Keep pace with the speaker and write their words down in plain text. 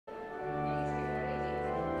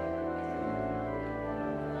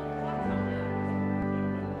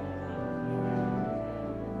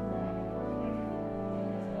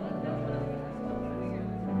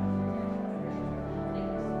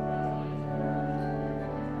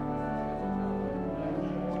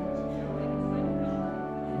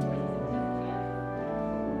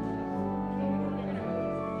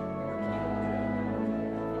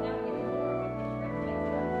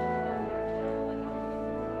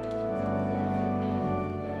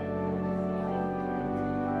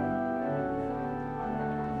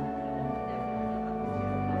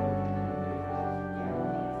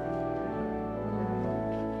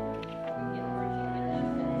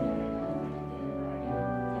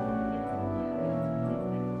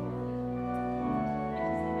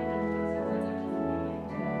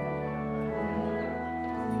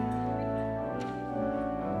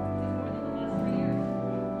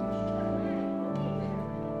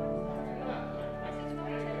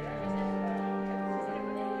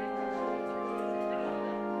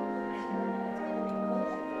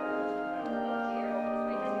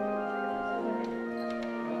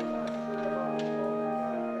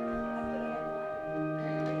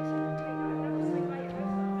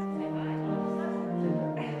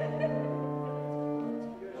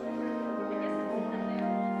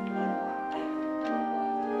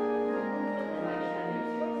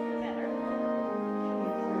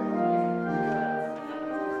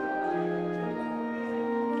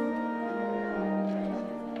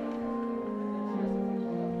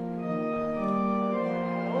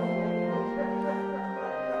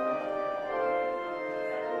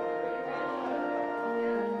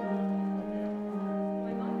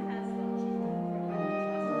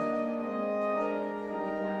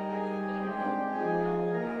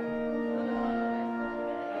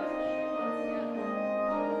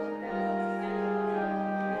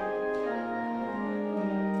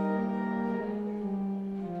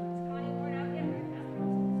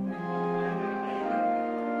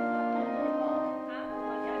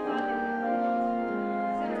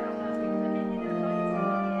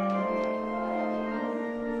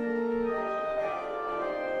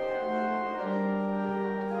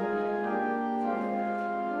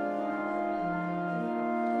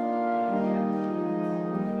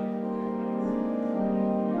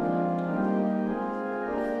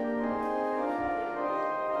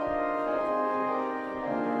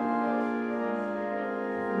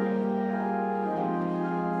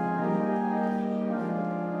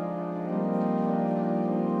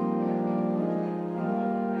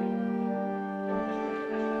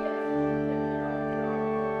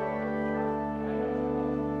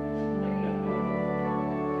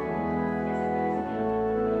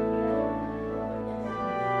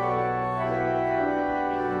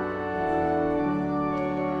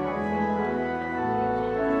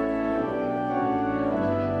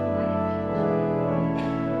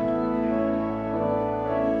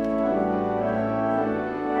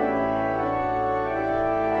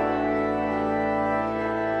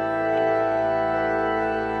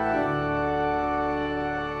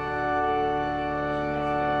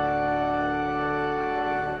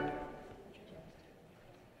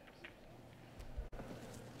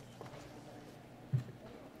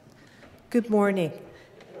Good morning.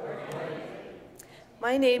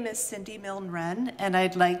 My name is Cindy Milne-Wren, and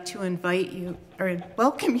I'd like to invite you, or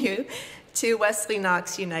welcome you, to Wesley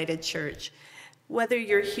Knox United Church. Whether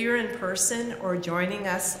you're here in person or joining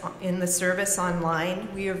us in the service online,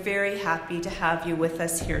 we are very happy to have you with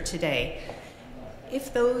us here today.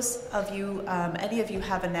 If those of you, any of you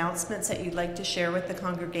have announcements that you'd like to share with the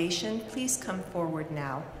congregation, please come forward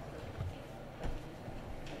now.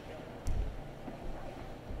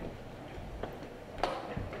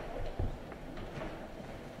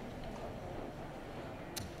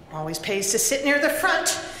 Always pays to sit near the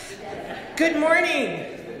front. Good morning.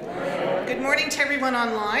 Good morning to everyone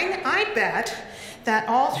online. I bet that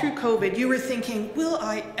all through COVID you were thinking, will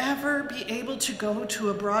I ever be able to go to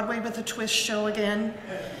a Broadway with a Twist show again?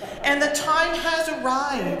 And the time has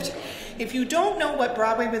arrived. If you don't know what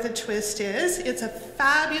Broadway with a Twist is, it's a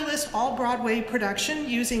fabulous all-Broadway production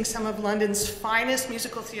using some of London's finest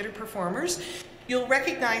musical theater performers. You'll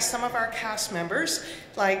recognize some of our cast members,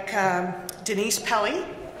 like Denise Pelly,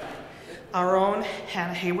 our own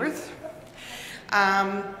Hannah Hayworth.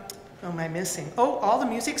 Who am I missing? Oh, all the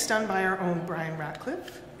music's done by our own Brian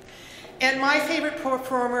Ratcliffe. And my favorite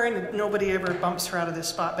performer, and nobody ever bumps her out of this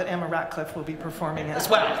spot, but Emma Ratcliffe will be performing as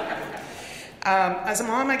well. As a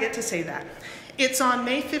mom, I get to say that. It's on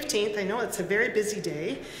May 15th. I know it's a very busy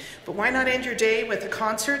day, but why not end your day with a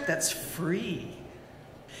concert that's free?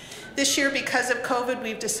 This year, because of COVID,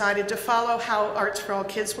 we've decided to follow how Arts for All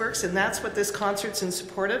Kids works, and that's what this concert's in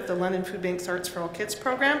support of, the London Food Bank's Arts for All Kids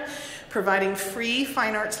program, providing free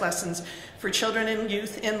fine arts lessons for children and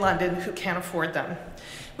youth in London who can't afford them.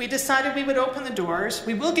 We decided we would open the doors.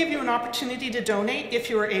 We will give you an opportunity to donate if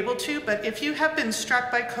you are able to, but if you have been struck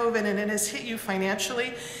by COVID and it has hit you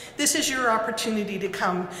financially, this is your opportunity to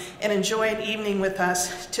come and enjoy an evening with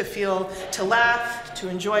us, to laugh, to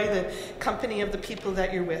enjoy the company of the people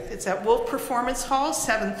that you're with. It's at Wolf Performance Hall,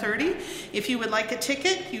 7:30. If you would like a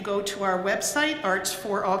ticket, you go to our website, Arts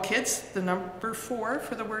for All Kids, the number 4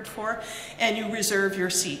 for the word 4, and you reserve your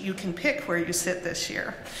seat. You can pick where you sit this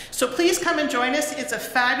year. So please come and join us. It's a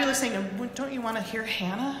fabulous thing. And don't you want to hear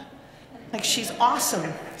Hannah? Like, she's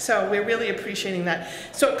awesome. So we're really appreciating that.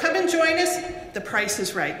 So come and join us. The price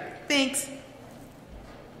is right. Thanks.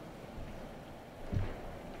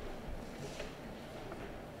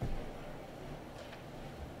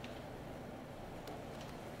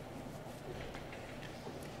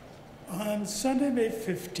 On Sunday, May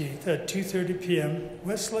 15th at 2:30 p.m.,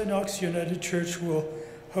 Wesley Knox United Church will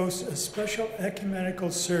host a special ecumenical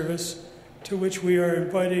service to which we are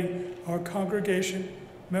inviting our congregation,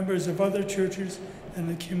 members of other churches, and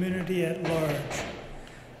the community at large.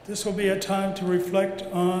 This will be a time to reflect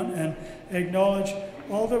on and acknowledge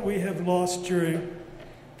all that we have lost during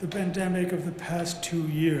the pandemic of the past 2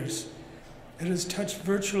 years. It has touched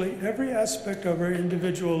virtually every aspect of our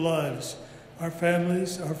individual lives, our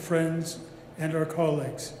families, our friends, and our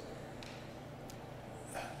colleagues.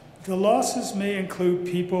 The losses may include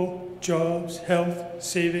people, jobs, health,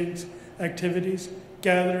 savings, activities,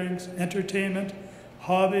 gatherings, entertainment,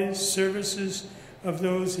 hobbies, services of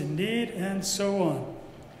those in need, and so on.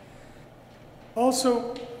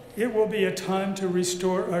 Also, it will be a time to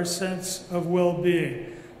restore our sense of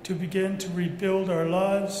well-being, to begin to rebuild our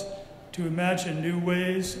lives, to imagine new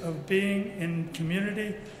ways of being in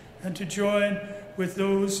community, and to join with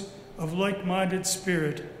those of like-minded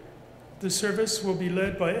spirit. The service will be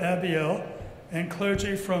led by Abiel and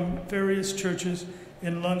clergy from various churches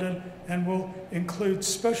in London and will include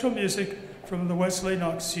special music from the Wesley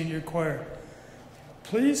Knox Senior Choir.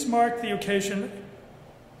 Please mark the occasion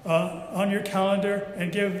on your calendar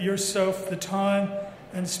and give yourself the time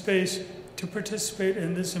and space to participate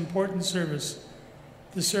in this important service.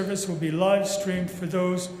 The service will be live streamed for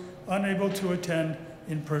those unable to attend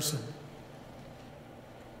in person.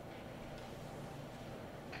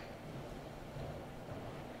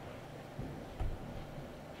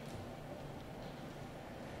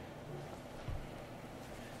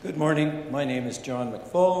 Good morning. My name is John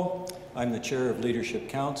McFall. I'm the chair of Leadership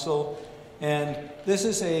Council, and this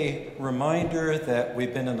is a reminder that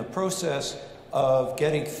we've been in the process of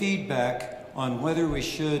getting feedback on whether we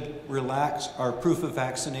should relax our proof of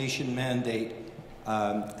vaccination mandate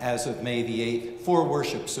as of May the 8th for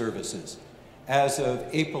worship services. As of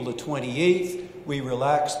April the 28th, we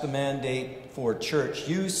relaxed the mandate for church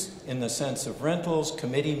use in the sense of rentals,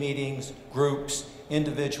 committee meetings, groups,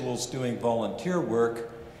 individuals doing volunteer work.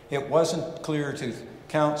 It wasn't clear to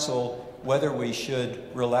council whether we should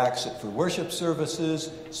relax it for worship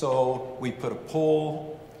services, so we put a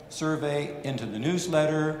poll survey into the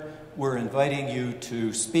newsletter. We're inviting you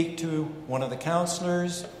to speak to one of the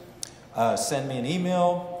counselors, send me an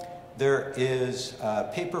email. there is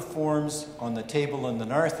paper forms on the table in the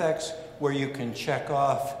narthex where you can check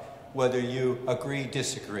off whether you agree,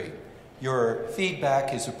 disagree. Your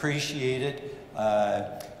feedback is appreciated,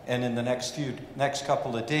 and in the next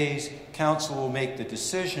couple of days, Council will make the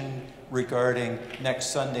decision regarding next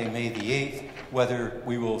Sunday, May the 8th, whether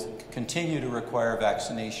we will continue to require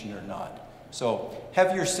vaccination or not. So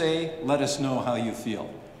have your say. Let us know how you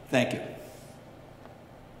feel. Thank you.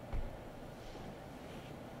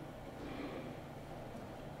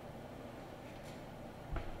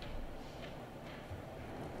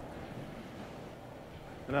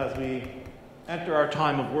 And as we enter our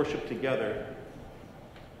time of worship together,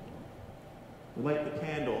 we light the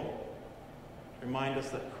candle to remind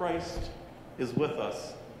us that Christ is with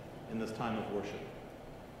us in this time of worship.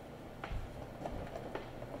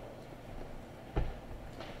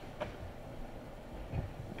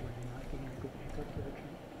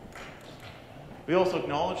 We also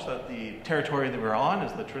acknowledge that the territory that we're on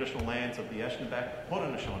is the traditional lands of the Anishinaabe,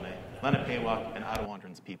 Haudenosaunee, Lenapewauk, and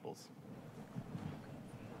Attawandrans peoples.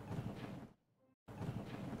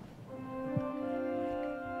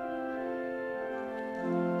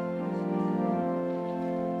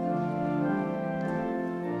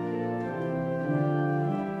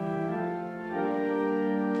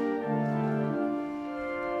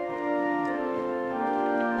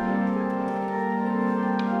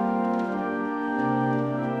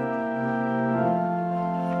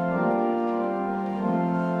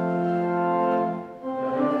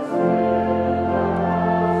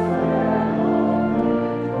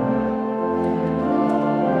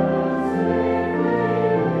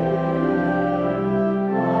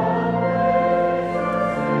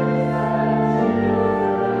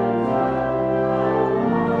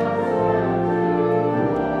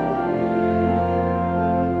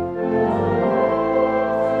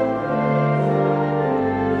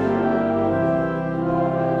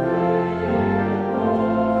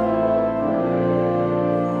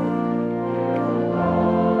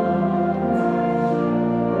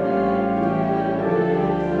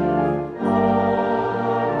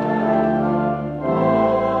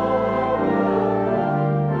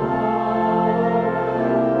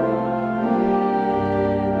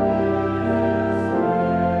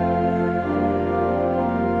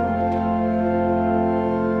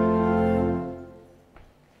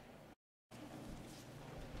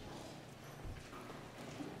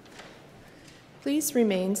 Please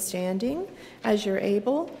remain standing as you're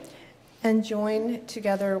able and join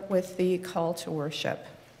together with the call to worship.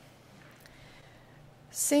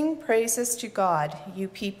 Sing praises to God, you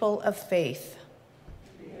people of faith.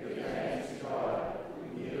 Give thanks to God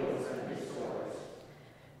who heals and restores.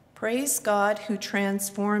 Praise God who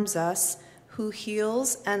transforms us, who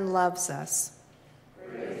heals and loves us.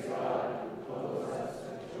 Praise God who clothes us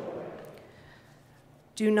with joy.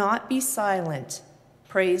 Do not be silent.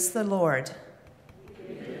 Praise the Lord.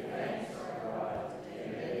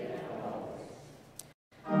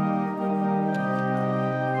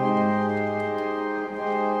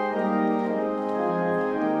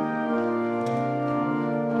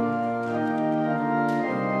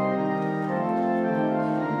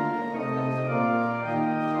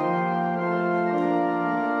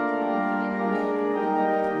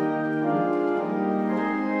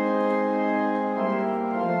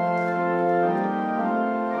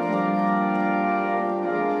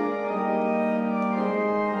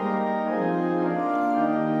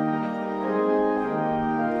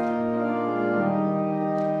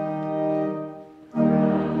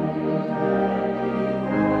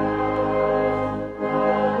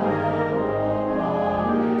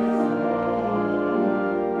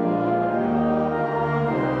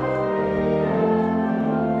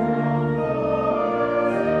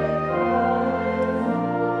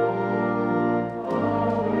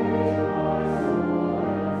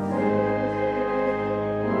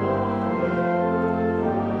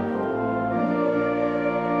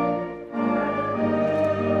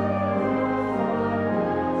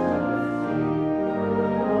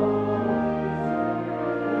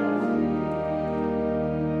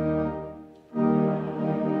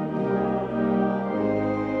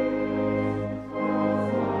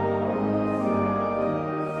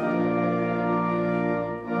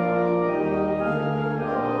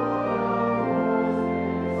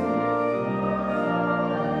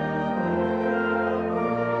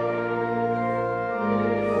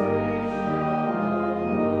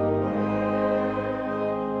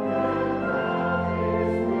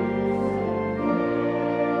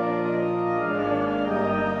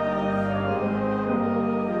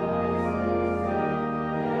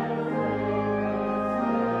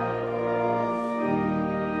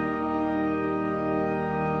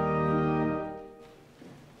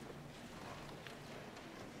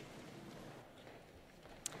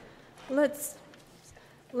 Let's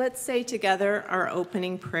say together our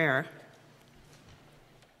opening prayer.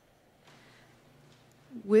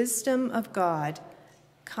 Wisdom of God,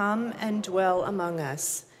 come and dwell among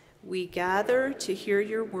us. We gather to hear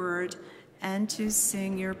your word and to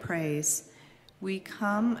sing your praise. We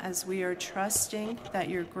come as we are trusting that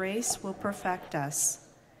your grace will perfect us.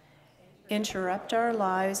 Interrupt our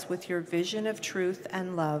lives with your vision of truth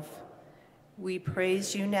and love. We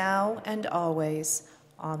praise you now and always.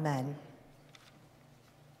 Amen.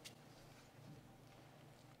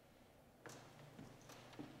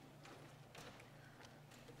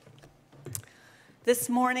 This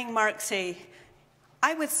morning marks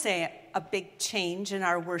I would say, a big change in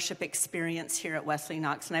our worship experience here at Wesley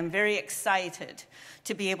Knox, and I'm very excited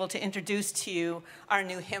to be able to introduce to you our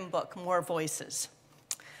new hymn book, More Voices.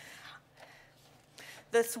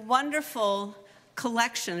 This wonderful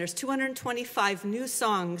collection, there's 225 new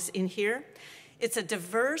songs in here. It's a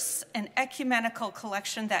diverse and ecumenical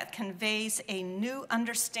collection that conveys a new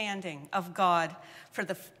understanding of God for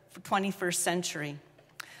the 21st century.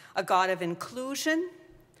 A God of inclusion,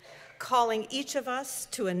 calling each of us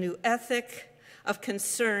to a new ethic of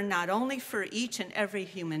concern not only for each and every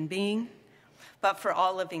human being, but for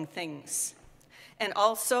all living things, and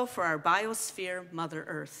also for our biosphere, Mother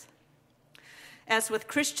Earth. As with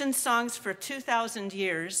Christian songs for 2,000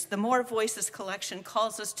 years, the More Voices collection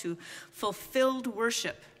calls us to fulfilled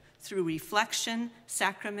worship through reflection,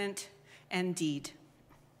 sacrament, and deed.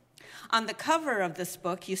 On the cover of this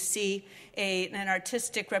book, you see an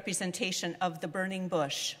artistic representation of the burning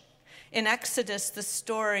bush. In Exodus, the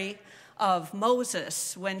story of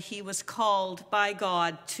Moses when he was called by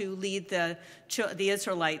God to lead the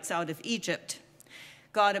Israelites out of Egypt.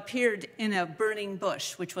 God appeared in a burning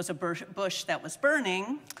bush, which was a bush that was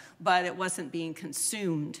burning, but it wasn't being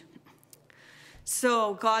consumed.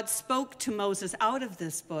 So God spoke to Moses out of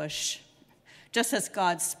this bush, just as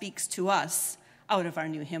God speaks to us out of our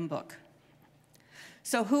new hymn book.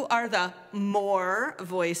 So who are the more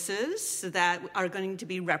voices that are going to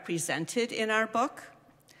be represented in our book?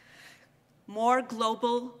 More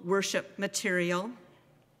global worship material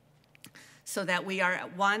so that we are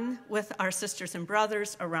at one with our sisters and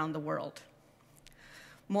brothers around the world.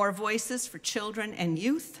 More voices for children and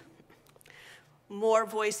youth. More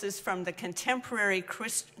voices from the contemporary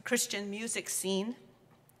Christian music scene.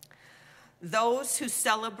 Those who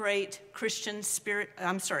celebrate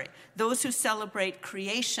those who celebrate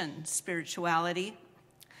creation spirituality,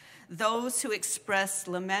 those who express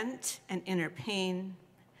lament and inner pain,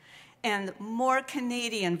 and more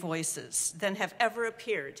Canadian voices than have ever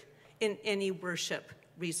appeared in any worship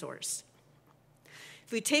resource.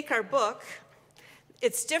 If we take our book,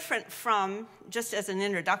 it's different from, just as an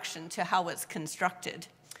introduction to how it's constructed,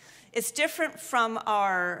 it's different from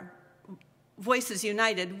our Voices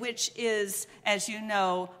United, which is, as you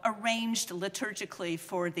know, arranged liturgically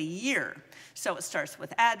for the year. So it starts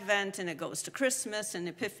with Advent, and it goes to Christmas and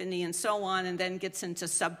Epiphany and so on, and then gets into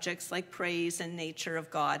subjects like praise and nature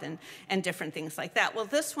of God and different things like that. Well,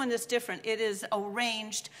 this one is different. It is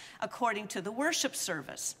arranged according to the worship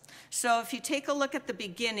service. So if you take a look at the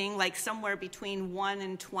beginning, like somewhere between 1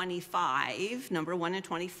 and 25, number 1 and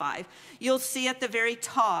 25, you'll see at the very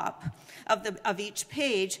top of each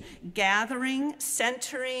page, gathering,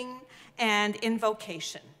 centering, and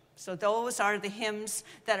invocation. So those are the hymns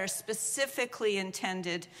that are specifically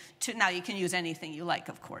intended to, now you can use anything you like,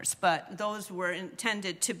 of course, but those were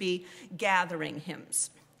intended to be gathering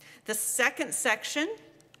hymns. The second section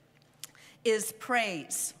is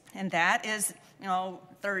praise, and that is,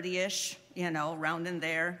 30-ish, around in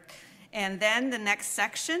there. And then the next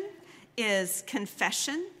section is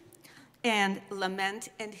confession and lament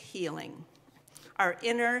and healing, our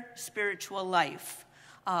inner spiritual life,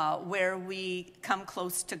 where we come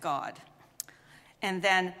close to God. And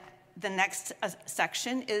then the next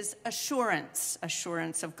section is assurance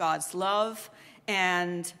of God's love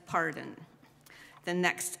and pardon. The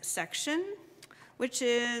next section, which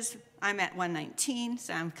is, I'm at 119,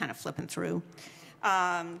 so I'm kind of flipping through.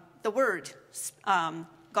 The word,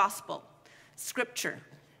 gospel, scripture,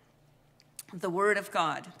 the word of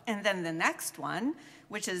God. And then the next one,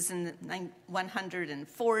 which is in the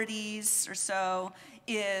 140s or so,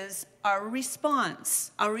 is our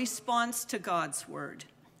response to God's word.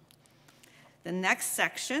 The next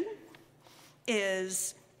section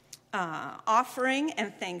is offering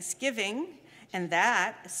and thanksgiving, and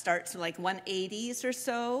that starts like 180s or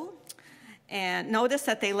so. And notice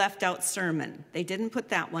that they left out sermon. They didn't put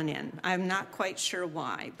that one in. I'm not quite sure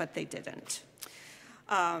why, but they didn't.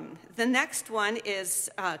 The next one is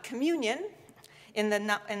communion in the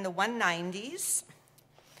 190s.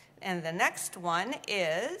 And the next one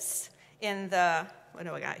is in the, what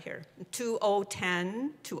do I got here?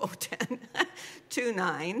 2010,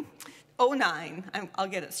 29, 09, I'll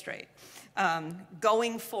get it straight.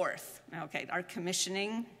 Going forth, okay, our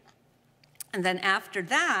commissioning. And then after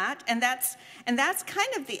that, and that's kind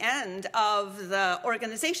of the end of the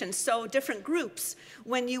organization. So different groups,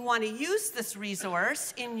 when you want to use this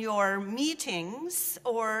resource in your meetings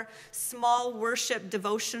or small worship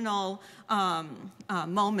devotional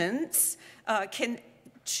moments, can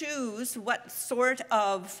choose what sort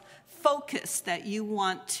of focus that you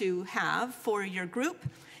want to have for your group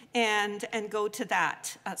and go to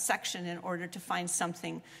that section in order to find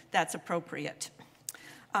something that's appropriate.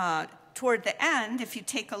 Toward the end, if you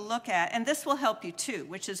take a look at, and this will help you too,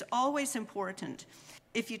 which is always important,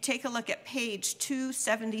 if you take a look at page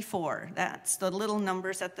 274, that's the little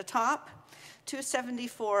numbers at the top,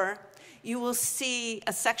 274, you will see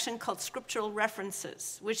a section called Scriptural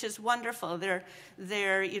References, which is wonderful.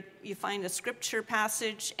 There you find a scripture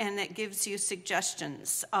passage, and it gives you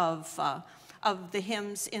suggestions of the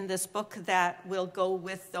hymns in this book that will go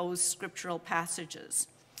with those scriptural passages.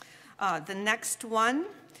 The next one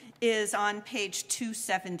is on page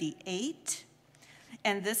 278,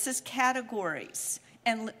 and this is categories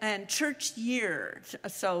and church year.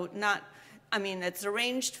 So it's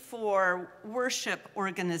arranged for worship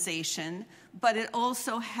organization, but it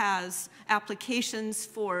also has applications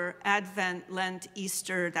for Advent, Lent,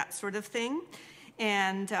 Easter, that sort of thing,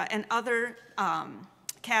 and other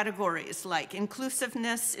categories like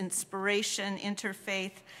inclusiveness, inspiration,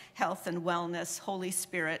 interfaith, health and wellness, Holy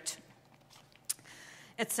Spirit,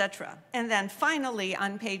 etc. And then finally,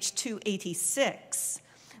 on page 286,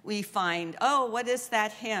 we find, what is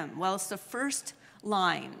that hymn? Well, it's the first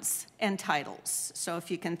lines and titles. So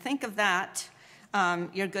if you can think of that,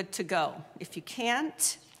 you're good to go. If you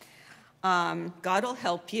can't, God will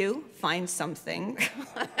help you find something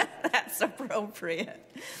that's appropriate.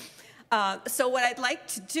 So what I'd like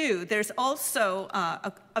to do, there's also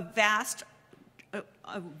a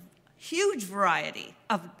huge variety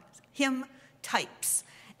of hymn types.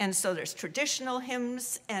 And so there's traditional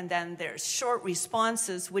hymns, and then there's short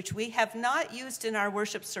responses, which we have not used in our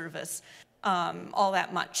worship service all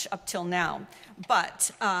that much up till now. But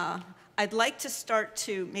I'd like to start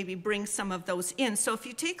to maybe bring some of those in. So if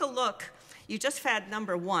you take a look, you just had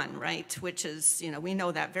number 1, right? Which is, we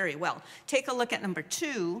know that very well. Take a look at number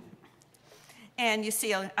 2, and you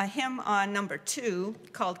see a hymn on number 2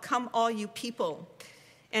 called Come All You People.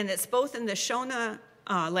 And it's both in the Shona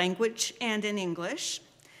language and in English.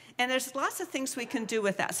 And there's lots of things we can do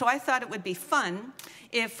with that. So I thought it would be fun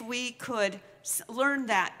if we could learn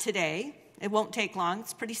that today. It won't take long.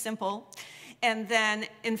 It's pretty simple. And then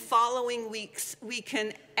in following weeks, we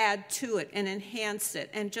can add to it and enhance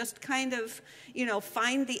it and just kind of,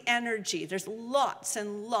 find the energy. There's lots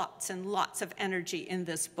and lots and lots of energy in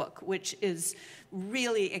this book, which is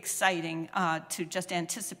really exciting to just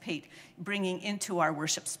anticipate bringing into our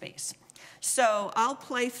worship space. So I'll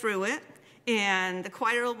play through it, and the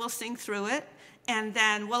choir will sing through it, and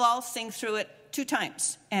then we'll all sing through it 2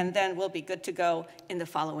 times, and then we'll be good to go in the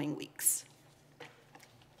following weeks.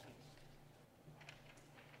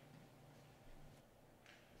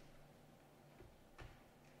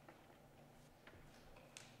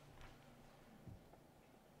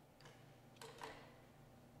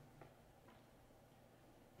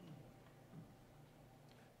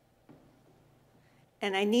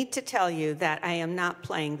 And I need to tell you that I am not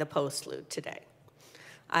playing the postlude today.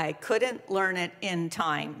 I couldn't learn it in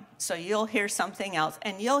time, so you'll hear something else,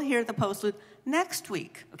 and you'll hear the postlude next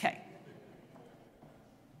week. Okay.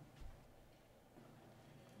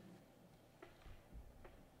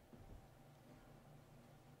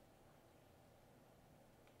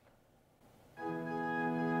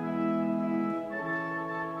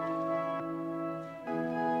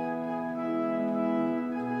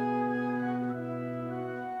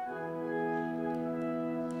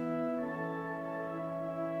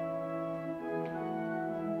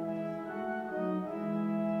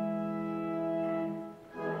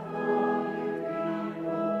 Come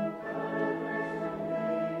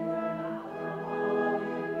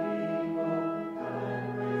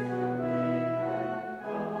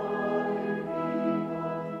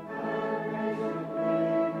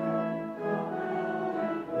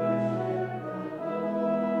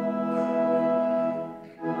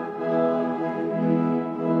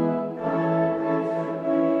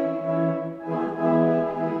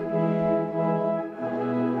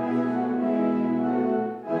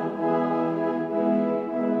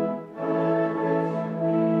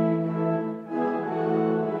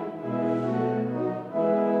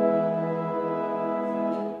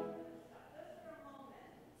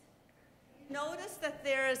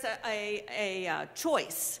is a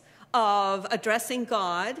choice of addressing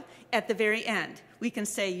God at the very end. We can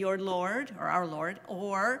say your Lord or our Lord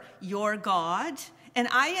or your God. And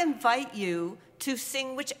I invite you to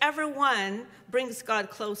sing whichever one brings God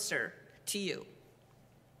closer to you.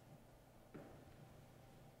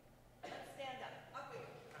 Stand up. Up we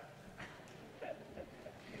go.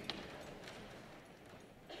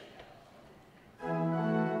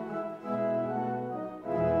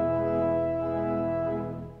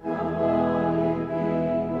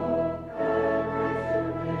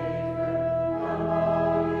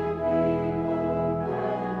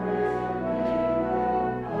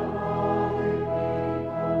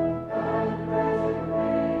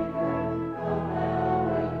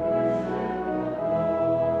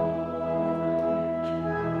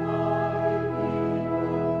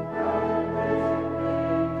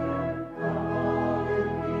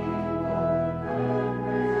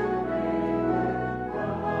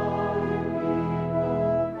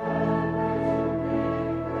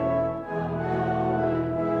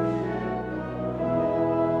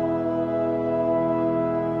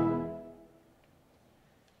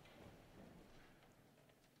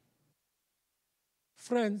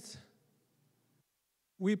 Friends,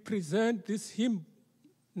 we present these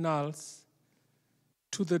hymnals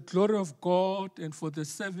to the glory of God and for the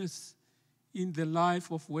service in the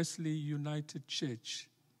life of Wesley United Church.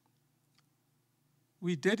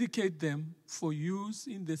 We dedicate them for use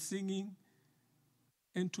in the singing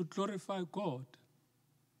and to glorify God.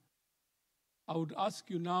 I would ask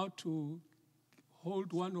you now to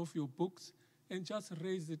hold one of your books and just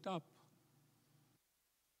raise it up.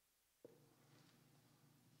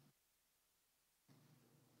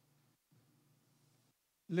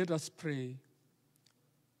 Let us pray.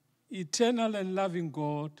 Eternal and loving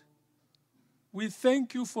God, we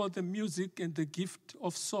thank you for the music and the gift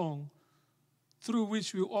of song through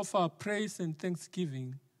which we offer our praise and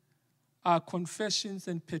thanksgiving, our confessions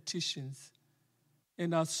and petitions,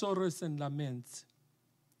 and our sorrows and laments.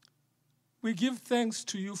 We give thanks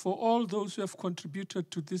to you for all those who have contributed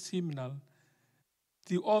to this hymnal,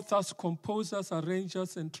 the authors, composers,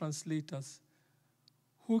 arrangers, and translators,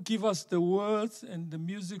 who give us the words and the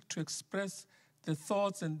music to express the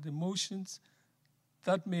thoughts and emotions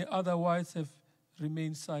that may otherwise have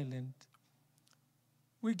remained silent.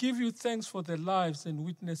 We give you thanks for the lives and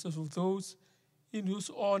witnesses of those in whose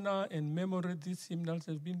honor and memory these hymnals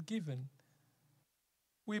have been given.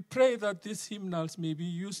 We pray that these hymnals may be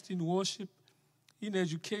used in worship, in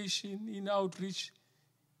education, in outreach,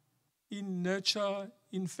 in nurture,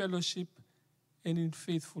 in fellowship, and in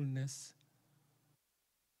faithfulness.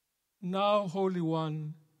 Now, Holy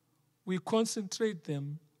One, we concentrate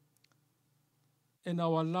them and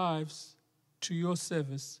our lives to your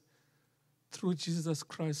service through Jesus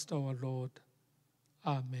Christ our Lord.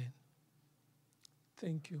 Amen.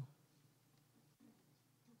 Thank you.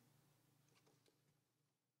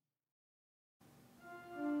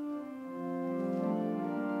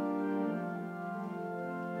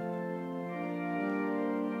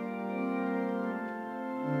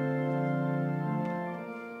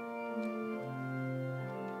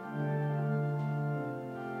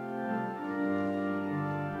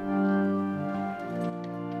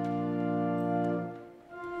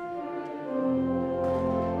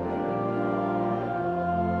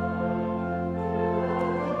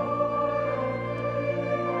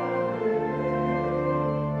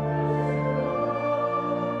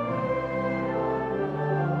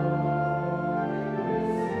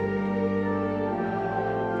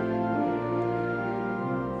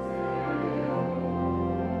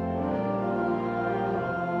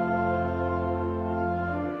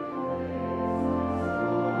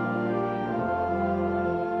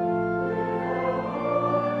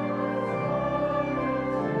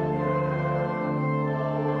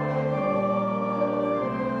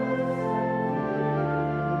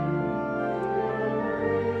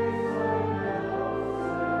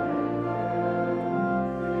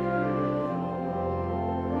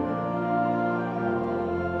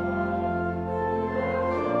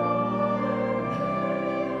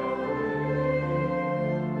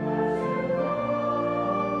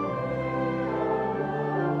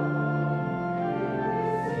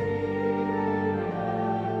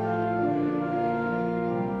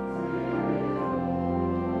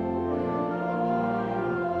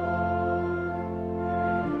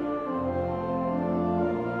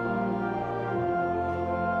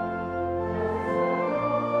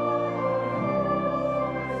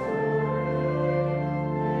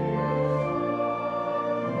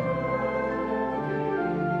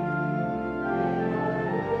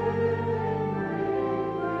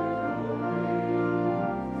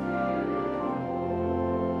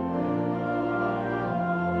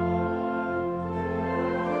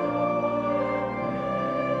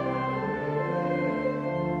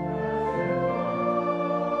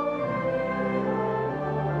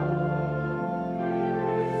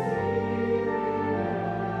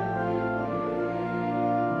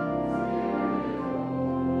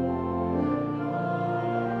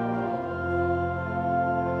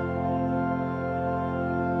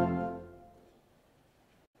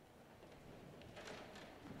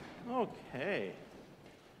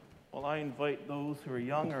 invite those who are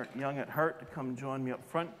young or young at heart to come join me up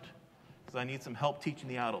front, because I need some help teaching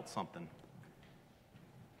the adults something.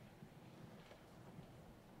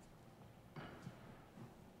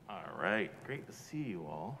 All right, great to see you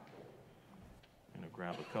all. I'm going to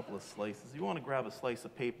grab a couple of slices. You want to grab a slice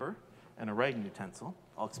of paper and a writing utensil.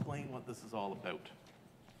 I'll explain what this is all about.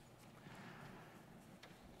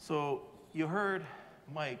 So you heard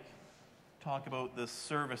Mike talk about this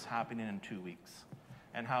service happening in 2 weeks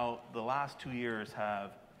and how the last 2 years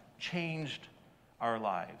have changed our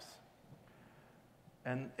lives.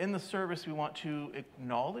 And in the service, we want to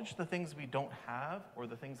acknowledge the things we don't have or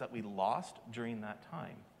the things that we lost during that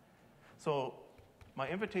time. So my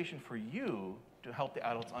invitation for you to help the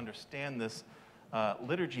adults understand this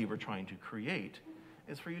liturgy we're trying to create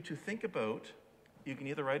is for you to think about, you can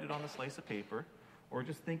either write it on a slice of paper or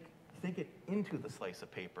just think it into the slice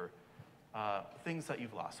of paper, things that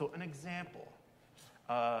you've lost. So an example,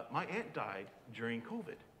 my aunt died during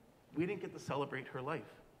COVID. We didn't get to celebrate her life.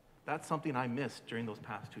 That's something I missed during those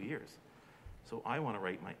past 2 years. So I want to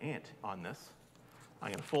write my aunt on this.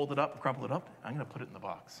 I'm going to fold it up, crumple it up, I'm going to put it in the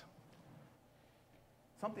box.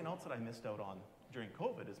 Something else that I missed out on during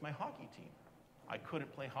COVID is my hockey team. I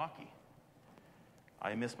couldn't play hockey.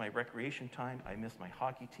 I missed my recreation time, I missed my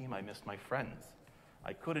hockey team, I missed my friends.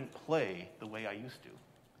 I couldn't play the way I used to.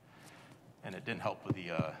 And it didn't help with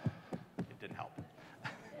it didn't help.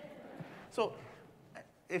 So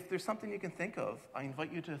if there's something you can think of, I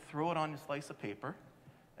invite you to throw it on a slice of paper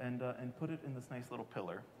and put it in this nice little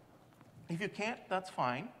pillar. If you can't, that's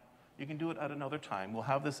fine. You can do it at another time. We'll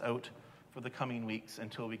have this out for the coming weeks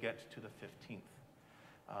until we get to the 15th.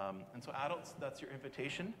 And so adults, that's your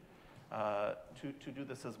invitation to do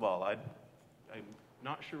this as well. I'm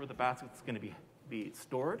not sure where the basket's going to be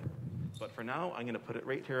stored, but for now, I'm going to put it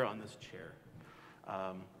right here on this chair.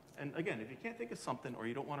 And again, if you can't think of something or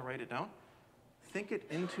you don't want to write it down, think it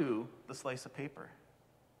into the slice of paper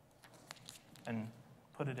and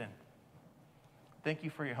put it in. Thank you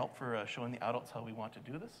for your help for showing the adults how we want to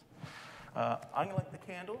do this. I'm going to light the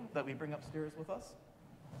candle that we bring upstairs with us.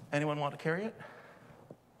 Anyone want to carry it?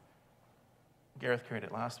 Gareth carried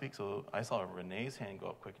it last week, so I saw Renee's hand go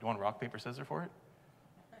up quick. Do you want rock, paper, scissors for it?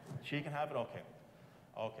 She can have it? Okay.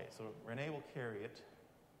 Okay, so Renee will carry it,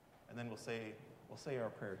 and then we'll say our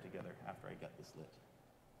prayer together after I get this lit.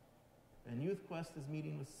 And Youth Quest is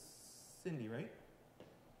meeting with Cindy, right?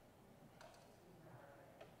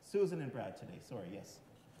 Susan and Brad today, sorry, yes.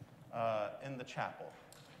 In the chapel.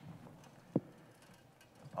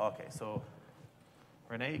 Okay, so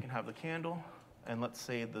Renee, you can have the candle, and let's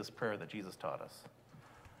say this prayer that Jesus taught us.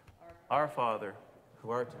 Our Father,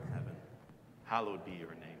 who art in heaven, hallowed be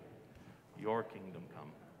your name. Your kingdom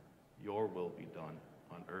come, your will be done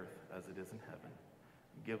on earth as it is in heaven.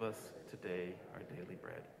 Give us today our daily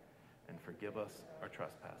bread, and forgive us our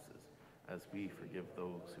trespasses, as we forgive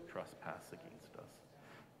those who trespass against us.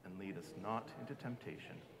 And lead us not into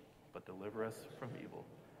temptation, but deliver us from evil.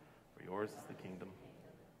 For yours is the kingdom,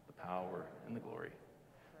 the power, and the glory,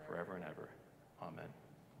 forever and ever. Amen.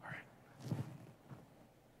 All right.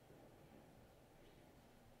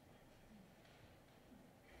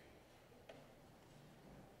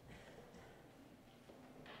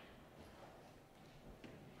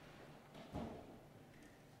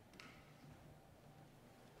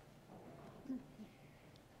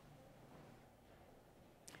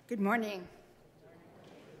 Good morning.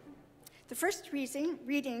 The first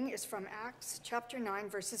reading is from Acts chapter 9,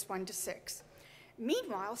 verses 1 to 6.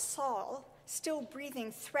 Meanwhile, Saul, still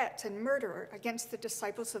breathing threats and murder against the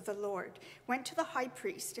disciples of the Lord, went to the high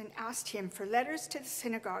priest and asked him for letters to the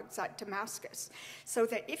synagogues at Damascus, so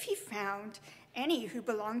that if he found any who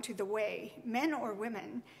belonged to the way, men or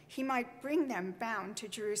women, he might bring them bound to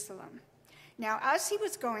Jerusalem. Now, as he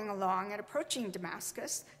was going along and approaching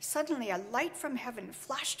Damascus, suddenly a light from heaven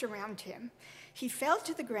flashed around him. He fell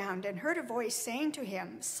to the ground and heard a voice saying to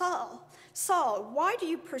him, "Saul, Saul, why do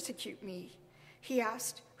you persecute me?" He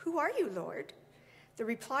asked, "Who are you, Lord?" The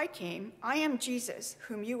reply came, "I am Jesus,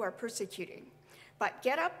 whom you are persecuting. But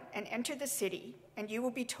get up and enter the city, and you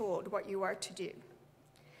will be told what you are to do."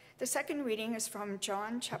 The second reading is from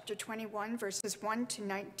John chapter 21, verses 1 to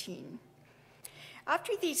 19.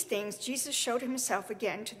 After these things, Jesus showed himself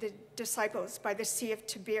again to the disciples by the Sea of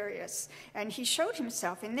Tiberias, and he showed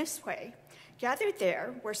himself in this way. Gathered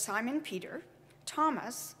there were Simon Peter,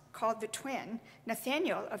 Thomas, called the twin,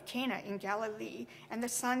 Nathanael of Cana in Galilee, and the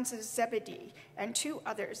sons of Zebedee, and 2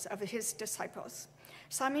 others of his disciples.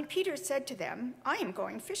 Simon Peter said to them, "I am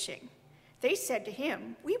going fishing." They said to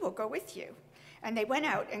him, "We will go with you." And they went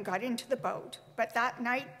out and got into the boat, but that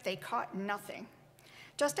night they caught nothing.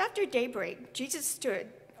 Just after daybreak, Jesus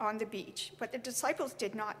stood on the beach, but the disciples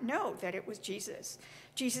did not know that it was Jesus.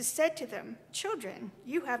 Jesus said to them, "Children,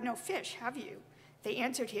 you have no fish, have you?" They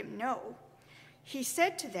answered him, "No." He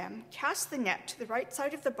said to them, "Cast the net to the right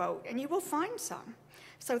side of the boat, and you will find some."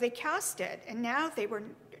 So they cast it, and now they were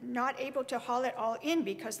not able to haul it all in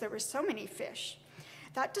because there were so many fish.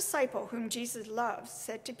 That disciple whom Jesus loved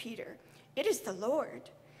said to Peter, "It is the Lord."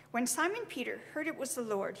 When Simon Peter heard it was the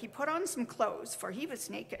Lord, he put on some clothes, for he was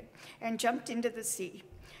naked, and jumped into the sea.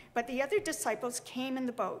 But the other disciples came in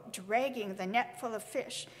the boat, dragging the net full of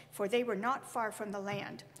fish, for they were not far from the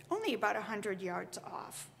land, only about 100 yards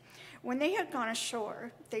off. When they had gone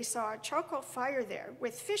ashore, they saw a charcoal fire there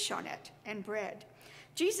with fish on it and bread.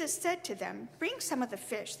 Jesus said to them, "Bring some of the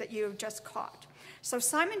fish that you have just caught." So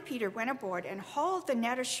Simon Peter went aboard and hauled the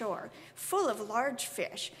net ashore, full of large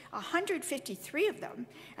fish, 153 of them,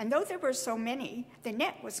 and though there were so many, the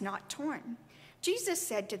net was not torn. Jesus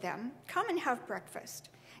said to them, "Come and have breakfast."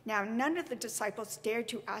 Now none of the disciples dared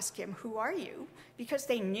to ask him, "Who are you?" because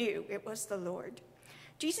they knew it was the Lord.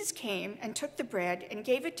 Jesus came and took the bread and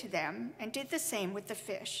gave it to them and did the same with the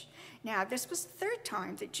fish. Now this was the third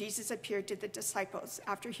time that Jesus appeared to the disciples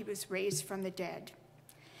after he was raised from the dead.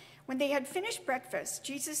 When they had finished breakfast,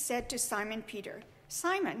 Jesus said to Simon Peter,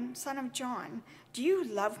 "Simon, son of John, do you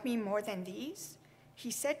love me more than these?"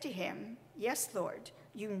 He said to him, "Yes, Lord,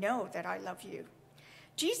 you know that I love you."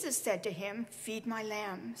 Jesus said to him, "Feed my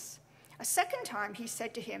lambs." A second time he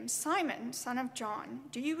said to him, "Simon, son of John,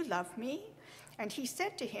 do you love me?" And he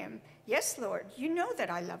said to him, "Yes, Lord, you know that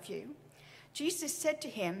I love you." Jesus said to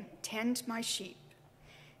him, "Tend my sheep."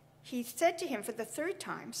 He said to him for the third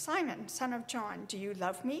time, "Simon, son of John, do you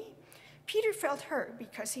love me?" Peter felt hurt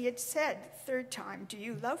because he had said the third time, "Do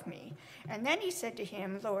you love me?" And then he said to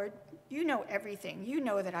him, "Lord, you know everything. You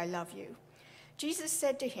know that I love you." Jesus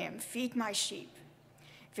said to him, "Feed my sheep.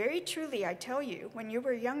 Very truly, I tell you, when you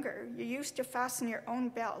were younger, you used to fasten your own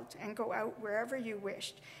belt and go out wherever you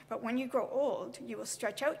wished. But when you grow old, you will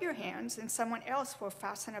stretch out your hands, and someone else will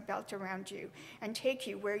fasten a belt around you and take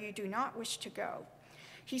you where you do not wish to go."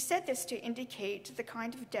 He said this to indicate the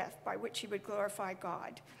kind of death by which he would glorify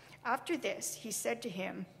God. After this, he said to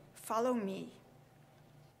him, "Follow me."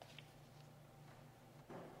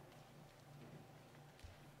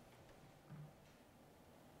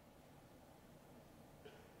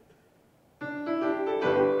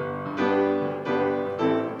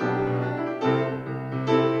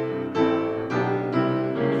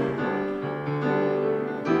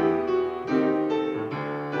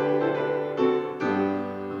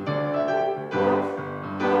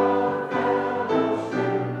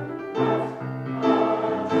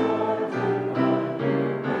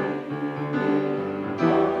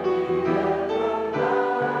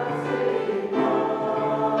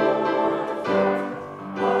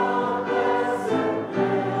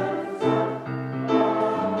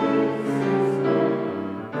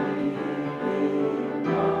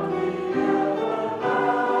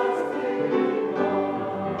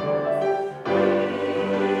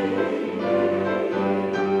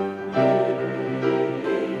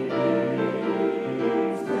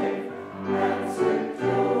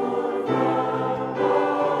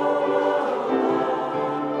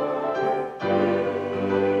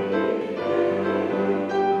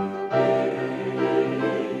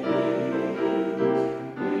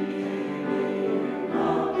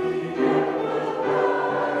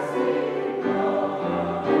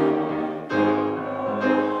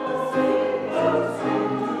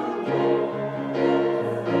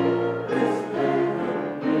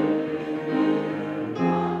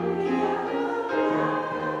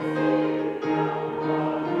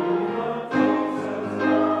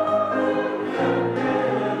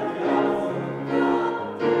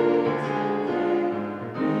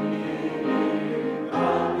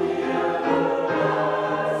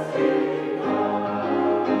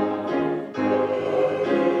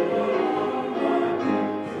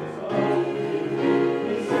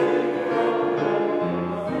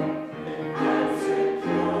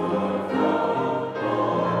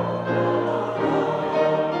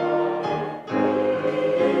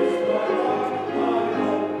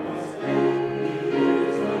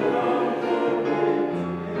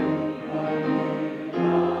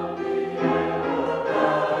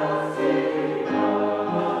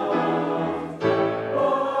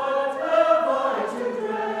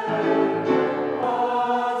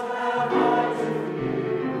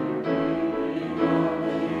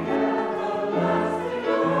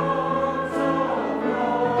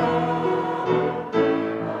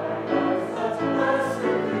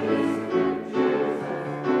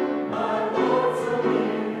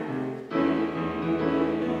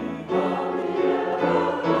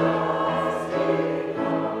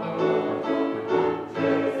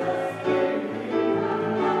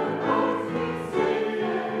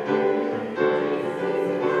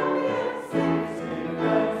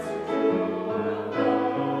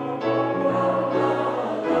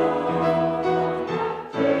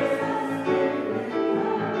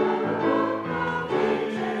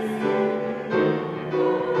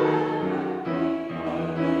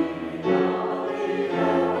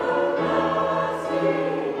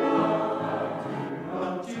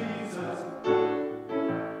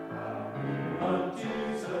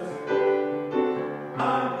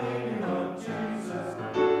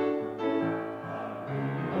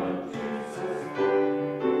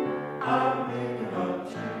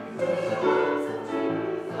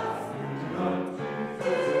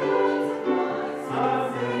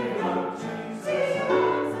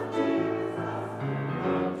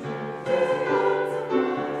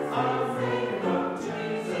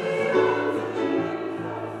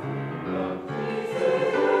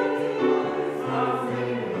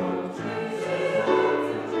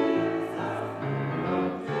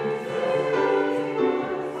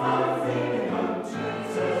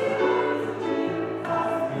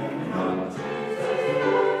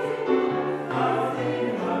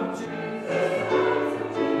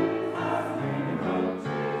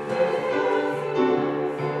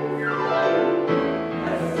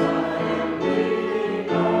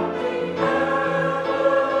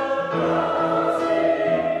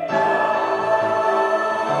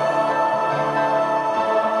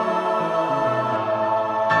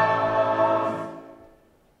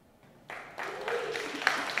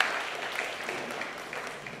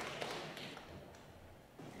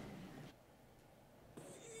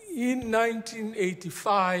 In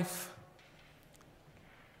 1985,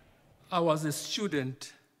 I was a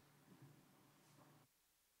student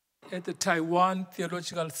at the Taiwan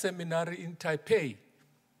Theological Seminary in Taipei,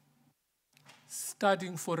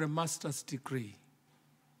 studying for a master's degree.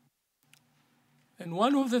 And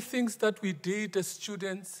one of the things that we did as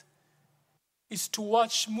students is to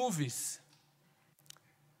watch movies.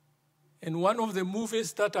 And one of the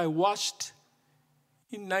movies that I watched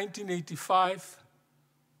in 1985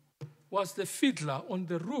 was The Fiddler on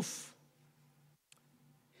the Roof.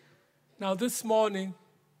 Now this morning,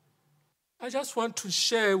 I just want to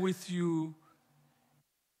share with you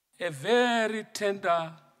a very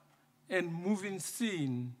tender and moving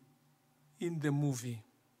scene in the movie.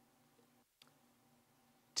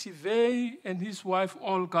 Tivey and his wife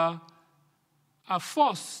Olga are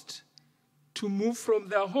forced to move from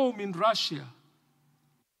their home in Russia.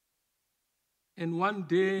 And one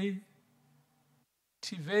day,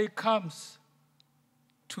 Tivey comes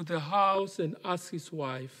to the house and asks his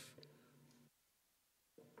wife,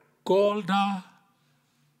 "Golda,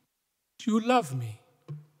 do you love me?"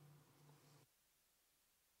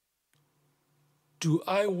 "Do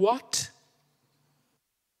I what?"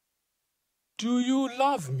 "Do you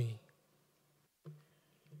love me?"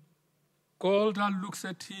 Golda looks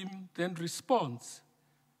at him, then responds,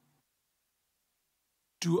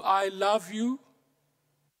 "Do I love you?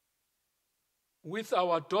 With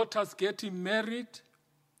our daughters getting married,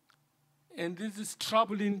 and this is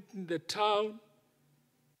troubling in the town,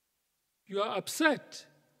 you are upset.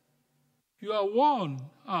 You are worn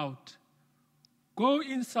out. Go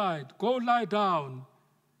inside, go lie down,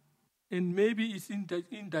 and maybe it's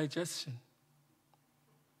indigestion."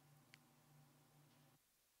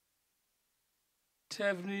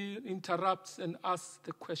 Tevni interrupts and asks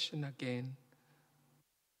the question again.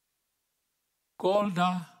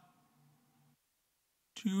 "Golda,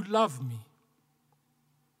 do you love me?"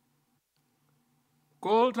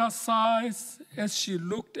 Golda sighs as she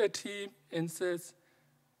looked at him and says,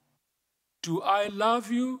 "Do I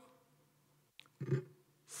love you?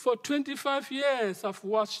 For 25 years I've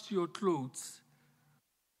washed your clothes,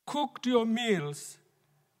 cooked your meals,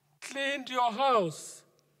 cleaned your house,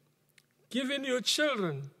 given your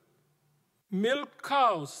children, milked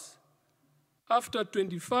cows. After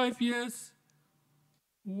 25 years,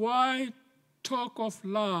 why talk of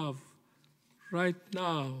love right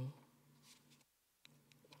now?"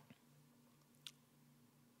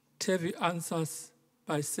 Tevi answers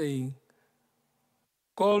by saying,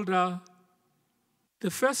 "Golda,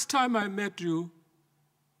 the first time I met you,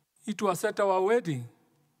 it was at our wedding.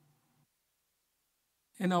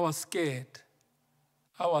 And I was scared.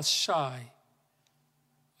 I was shy.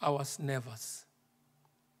 I was nervous."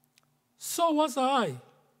 "So was I,"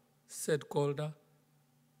 said Golda.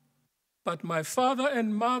 "But my father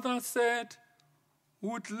and mother said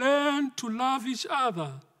we'd learn to love each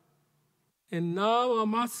other. And now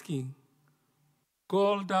I'm asking,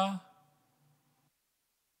 Golda,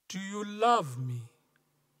 do you love me?"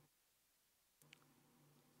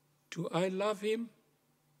 "Do I love him?"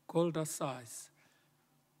 Golda sighs.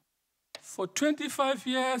 "For 25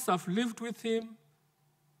 years I've lived with him,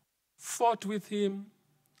 fought with him.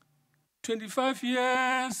 25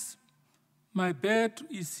 years my bed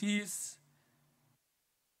is his.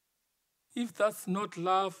 If that's not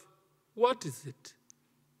love, what is it?"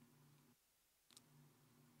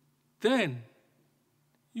 "Then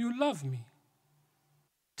you love me?"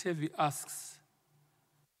 Tevi asks.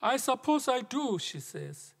 "I suppose I do," she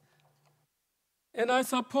says. "And I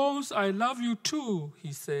suppose I love you too,"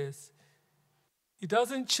 he says. It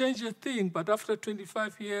doesn't change a thing, but after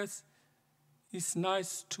 25 years, it's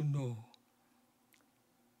nice to know.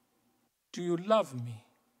 Do you love me?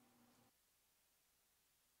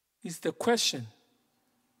 It's the question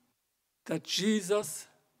that Jesus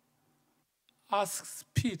asks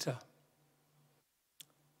Peter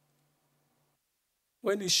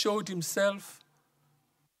when he showed himself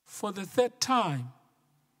for the third time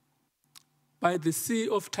by the Sea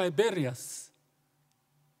of Tiberias.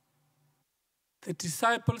 The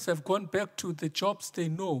disciples have gone back to the jobs they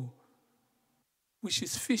know, which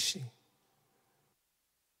is fishing.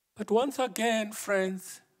 But once again,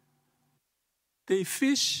 friends, they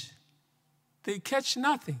fish, they catch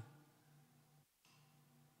nothing.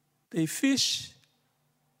 They fish,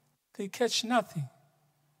 they catch nothing.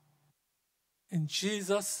 And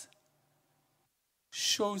Jesus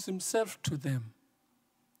shows himself to them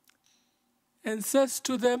and says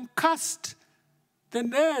to them, "Cast the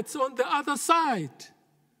nets on the other side."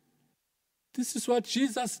 This is what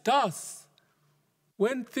Jesus does.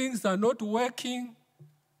 When things are not working,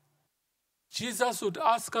 Jesus would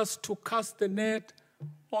ask us to cast the net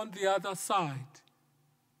on the other side.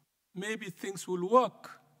 Maybe things will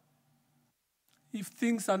work. If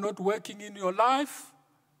things are not working in your life,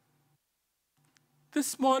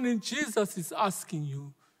 this morning Jesus is asking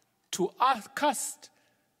you to cast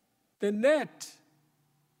the net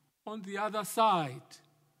on the other side.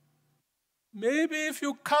 Maybe if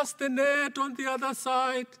you cast the net on the other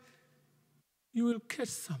side, you will catch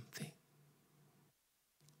something.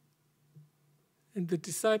 And the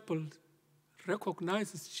disciple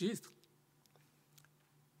recognizes Jesus.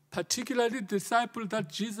 Particularly the disciple that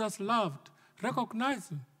Jesus loved,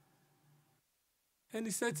 recognized him. And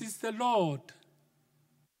he says, it's the Lord.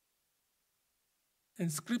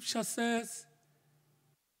 And Scripture says,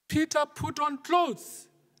 Peter put on clothes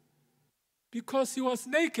because he was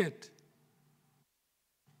naked.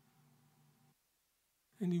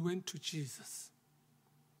 And he went to Jesus.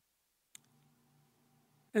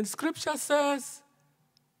 And Scripture says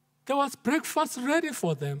there was breakfast ready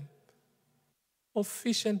for them of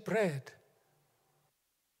fish and bread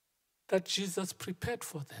that Jesus prepared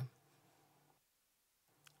for them.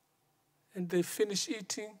 And they finish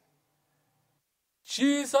eating.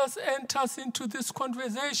 Jesus enters into this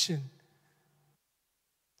conversation.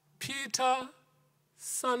 Peter,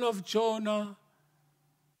 son of Jonah,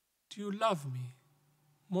 do you love me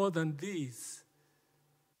more than these?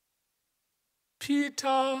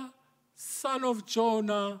 Peter, son of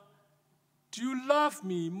Jonah, do you love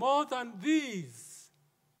me more than these?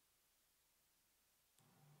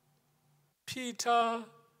 Peter,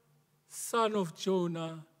 son of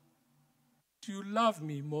Jonah, do you love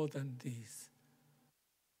me more than these?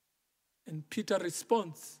 And Peter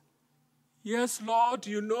responds, yes, Lord,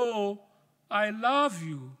 you know I love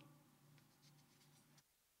you.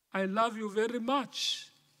 I love you very much.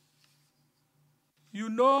 You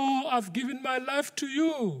know I've given my life to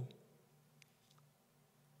you.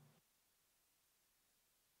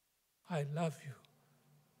 I love you.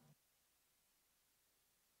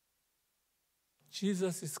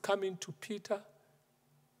 Jesus is coming to Peter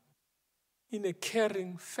in a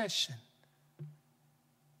caring fashion.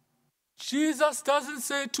 Jesus doesn't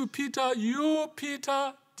say to Peter, you,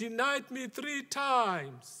 Peter, denied me 3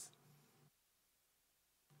 times.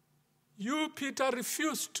 You, Peter,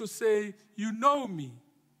 refused to say, you know me.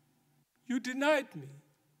 You denied me.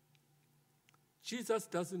 Jesus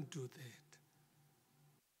doesn't do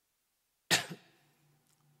that.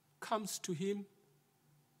 Comes to him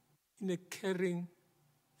in a caring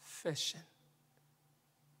fashion.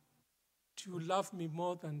 Do you love me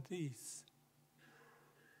more than these?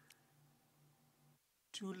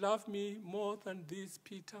 Do you love me more than this,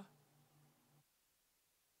 Peter?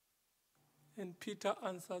 And Peter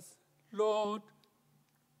answers, Lord,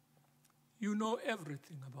 you know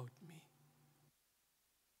everything about me.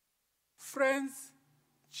 Friends,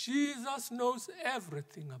 Jesus knows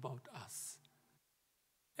everything about us.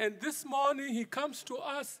 And this morning he comes to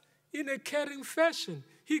us in a caring fashion.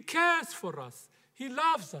 He cares for us. He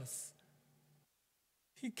loves us.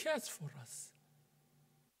 He cares for us.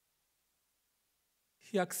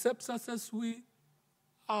 He accepts us as we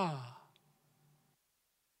are.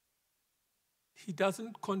 He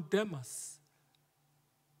doesn't condemn us.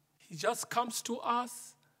 He just comes to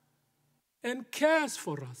us and cares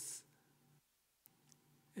for us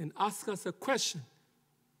and asks us a question.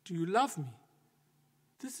 Do you love me?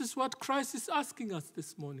 This is what Christ is asking us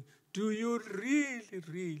this morning. Do you really,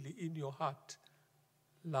 really in your heart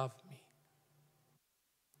love me?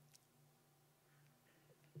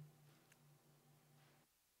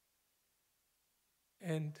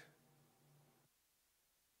 And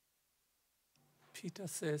Peter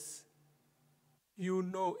says, you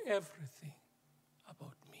know everything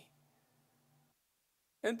about me.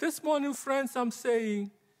 And this morning, friends, I'm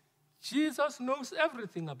saying, Jesus knows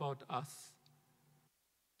everything about us.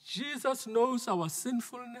 Jesus knows our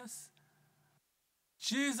sinfulness.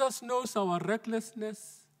 Jesus knows our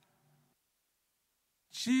recklessness.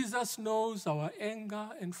 Jesus knows our anger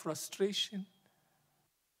and frustration.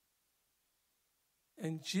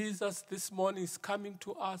 And Jesus this morning is coming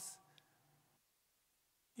to us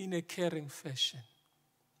in a caring fashion.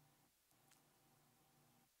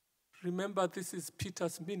 Remember, this is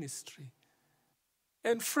Peter's ministry.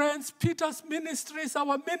 And friends, Peter's ministry is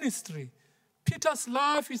our ministry. Peter's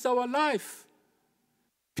life is our life.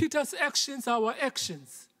 Peter's actions are our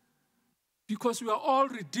actions. Because we are all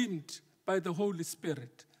redeemed by the Holy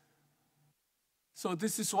Spirit. So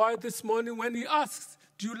this is why this morning when he asks,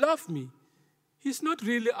 do you love me? He's not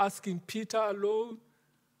really asking Peter alone,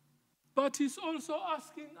 but he's also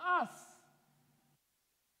asking us.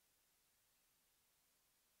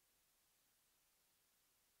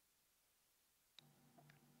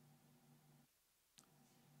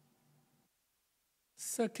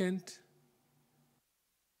 Second,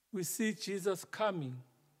 we see Jesus coming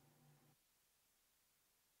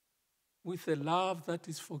with a love that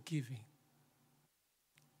is forgiving.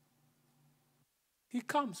 He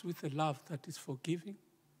comes with a love that is forgiving.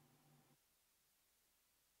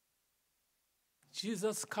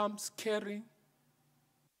 Jesus comes caring,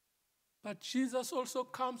 but Jesus also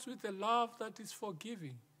comes with a love that is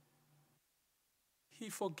forgiving. He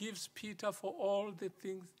forgives Peter for all the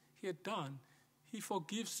things he had done. He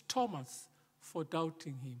forgives Thomas for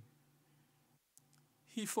doubting him.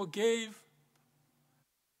 He forgave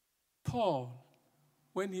Paul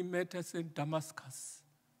when he met us in Damascus.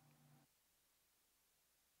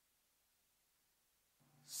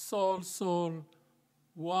 Saul, Saul,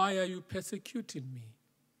 why are you persecuting me?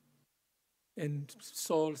 And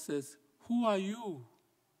Saul says, who are you?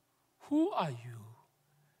 Who are you?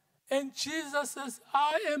 And Jesus says,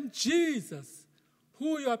 I am Jesus,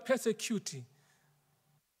 who you are persecuting.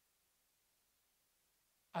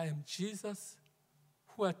 I am Jesus,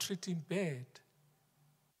 who are treating bad.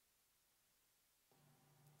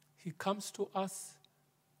 He comes to us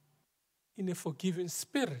in a forgiving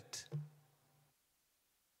spirit.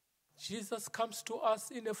 Jesus comes to us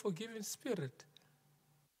in a forgiving spirit.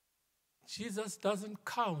 Jesus doesn't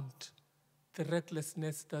count the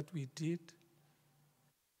recklessness that we did.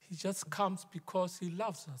 He just comes because he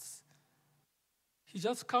loves us. He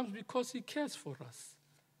just comes because he cares for us.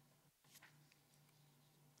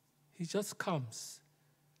 He just comes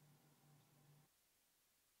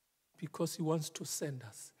because he wants to send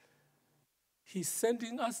us. He's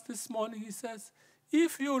sending us this morning. He says,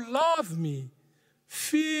 if you love me,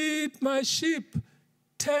 feed my sheep,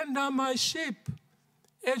 tender my sheep,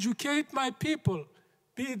 educate my people,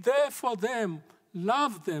 be there for them,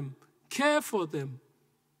 love them, care for them.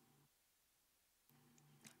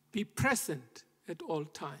 Be present at all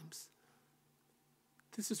times.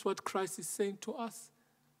 This is what Christ is saying to us.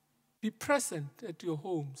 Be present at your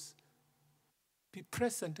homes. Be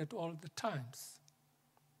present at all the times.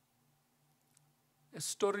 A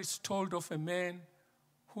story is told of a man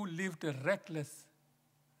who lived a reckless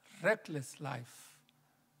life.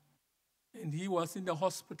 And he was in the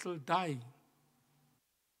hospital dying.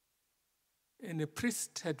 And a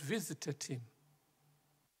priest had visited him.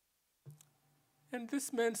 And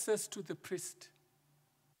this man says to the priest,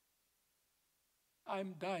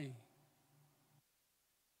 I'm dying.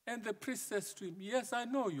 And the priest says to him, yes, I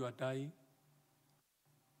know you are dying.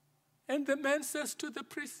 And the man says to the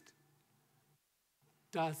priest,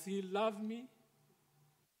 does he love me?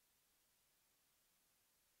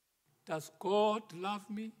 Does God love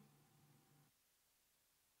me?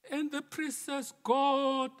 And the priest says,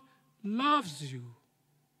 God loves you.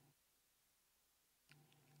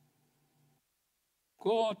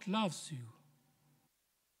 God loves you.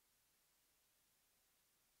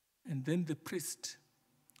 And then the priest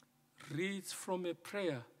reads from a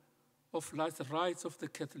prayer of last rites of the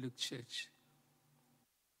Catholic Church.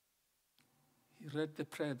 He read the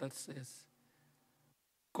prayer that says,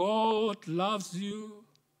 God loves you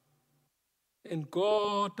and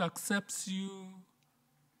God accepts you.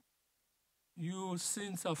 Your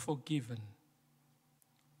sins are forgiven.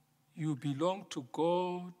 You belong to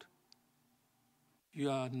God. You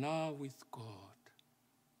are now with God.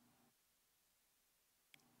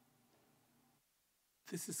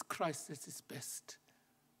 This is Christ at his best.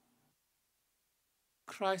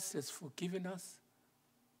 Christ has forgiven us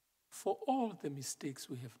for all the mistakes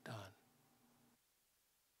we have done.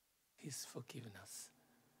 He's forgiven us.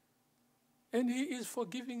 And he is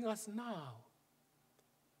forgiving us now.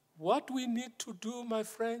 What we need to do, my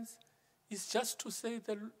friends, is just to say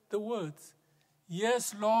the words,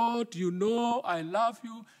 yes, Lord, you know I love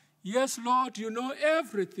you. Yes, Lord, you know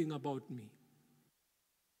everything about me.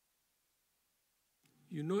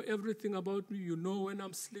 You know everything about me. You know when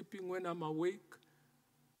I'm sleeping, when I'm awake.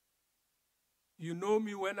 You know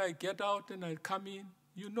me when I get out and I come in.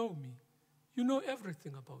 You know me. You know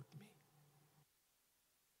everything about me.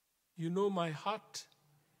 You know my heart.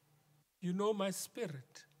 You know my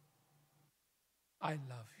spirit. I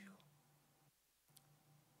love you.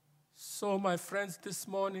 So, my friends, this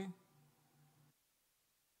morning,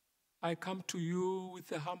 I come to you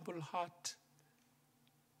with a humble heart.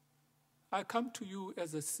 I come to you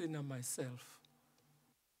as a sinner myself.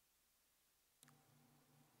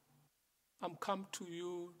 I'm come to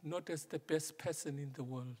you not as the best person in the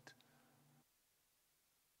world,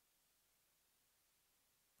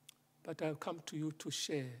 but I've come to you to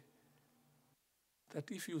share that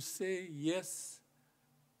if you say, yes,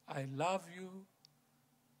 I love you,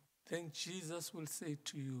 then Jesus will say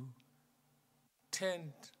to you,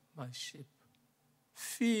 tend my sheep,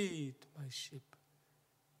 feed my sheep,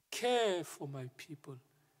 care for my people,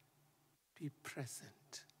 be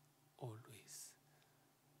present always.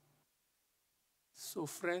 So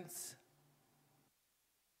friends,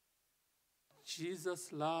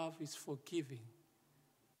 Jesus' love is forgiving.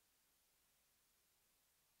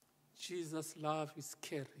 Jesus' love is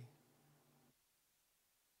caring.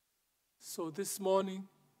 So this morning,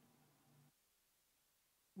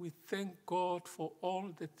 we thank God for all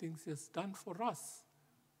the things He has done for us.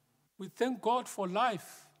 We thank God for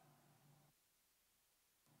life.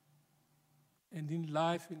 And in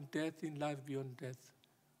life, in death, in life beyond death,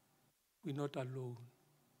 we're not alone.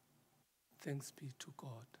 Thanks be to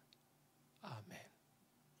God. Amen.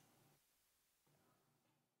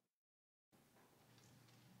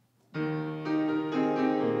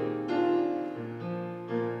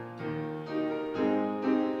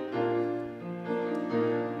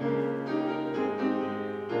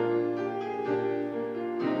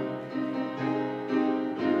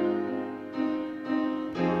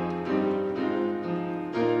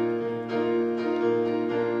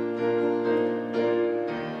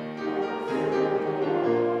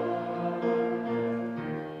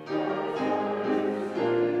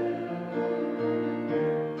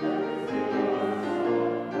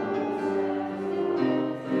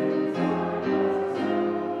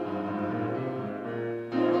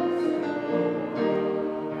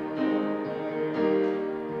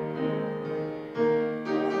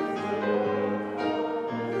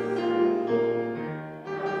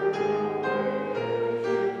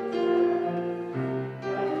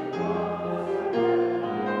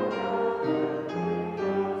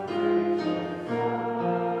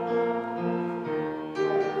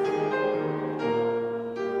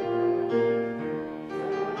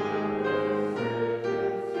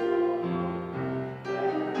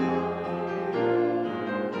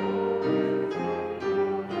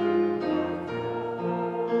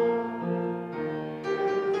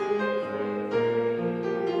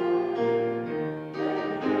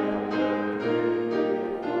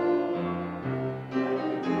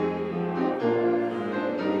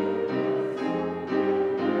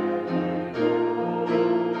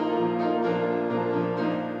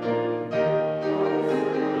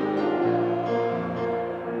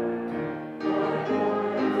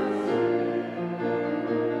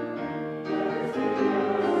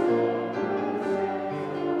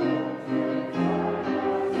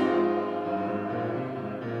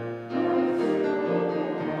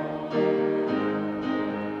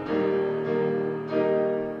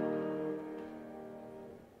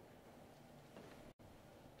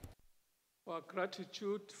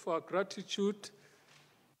 For gratitude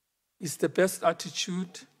is the best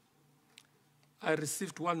attitude. I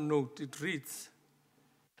received one note. It reads,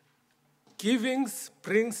 "Giving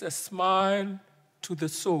brings a smile to the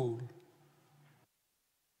soul.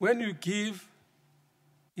 When you give,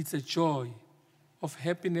 it's a joy of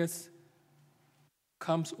happiness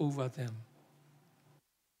comes over them."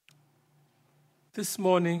 This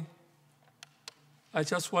morning, I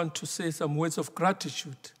just want to say some words of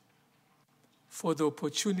gratitude for the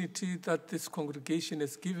opportunity that this congregation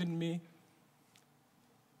has given me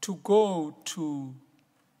to go to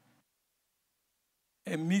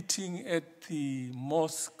a meeting at the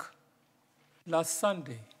mosque last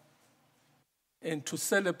Sunday and to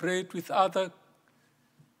celebrate with other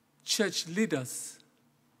church leaders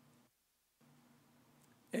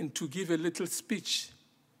and to give a little speech,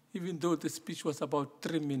 even though the speech was about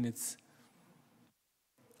 3 minutes.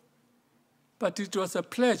 But it was a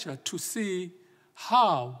pleasure to see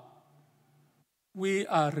how we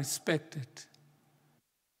are respected.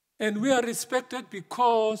 And we are respected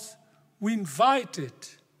because we invited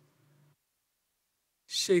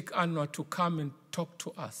Sheikh Anwar to come and talk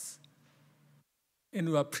to us. And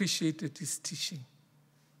we appreciated his teaching.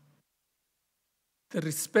 The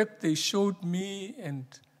respect they showed me and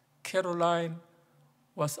Caroline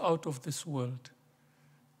was out of this world.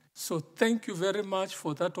 So thank you very much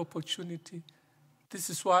for that opportunity.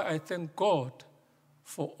 This is why I thank God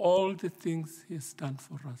for all the things He has done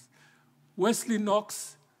for us. Wesley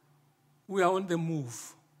Knox, we are on the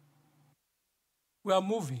move. We are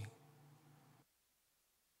moving.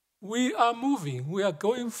 We are moving. We are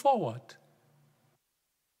going forward.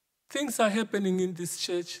 Things are happening in this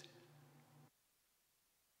church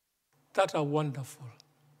that are wonderful.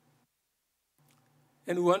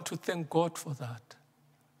 And we want to thank God for that.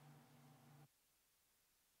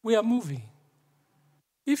 We are moving.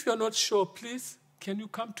 If you're not sure, please, can you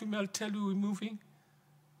come to me? I'll tell you we're moving.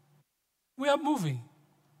 We are moving.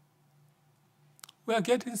 We are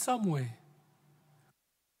getting somewhere.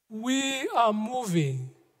 We are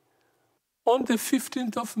moving. On the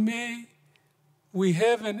 15th of May, We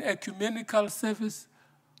have an ecumenical service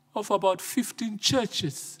of about 15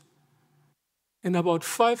 churches and about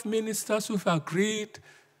 5 ministers who've agreed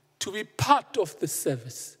to be part of the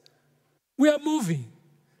service. We are moving.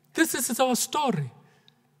 This is our story.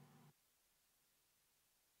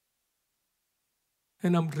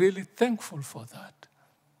 And I'm really thankful for that.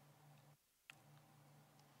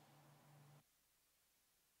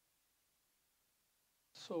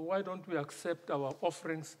 So why don't we accept our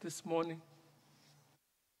offerings this morning?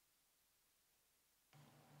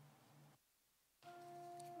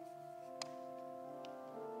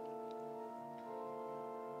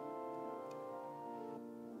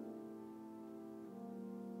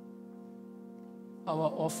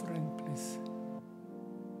 Our offering, please.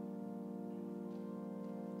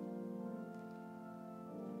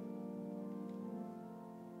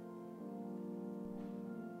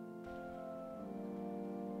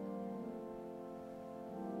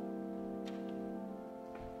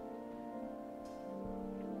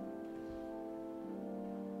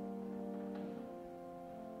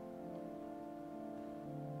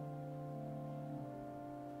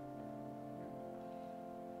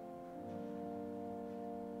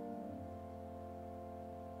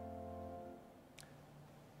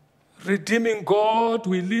 Redeeming God,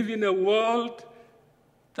 we live in a world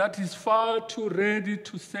that is far too ready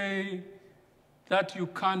to say that you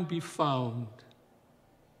can't be found.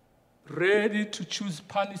 Ready to choose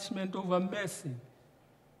punishment over mercy,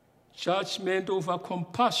 judgment over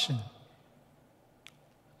compassion.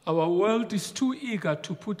 Our world is too eager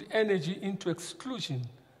to put energy into exclusion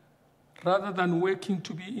rather than working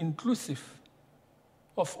to be inclusive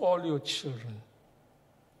of all your children.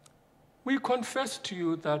 We confess to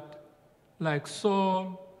you that, like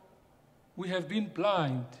Saul, we have been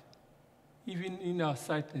blind, even in our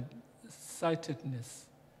sightedness,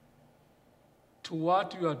 to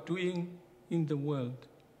what you are doing in the world.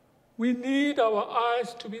 We need our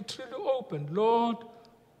eyes to be truly opened, Lord,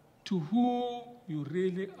 to who you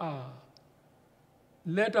really are.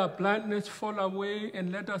 Let our blindness fall away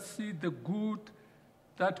and let us see the good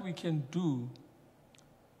that we can do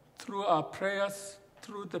through our prayers,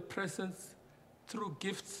 through the presence, through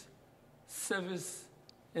gifts, service,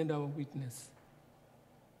 and our witness.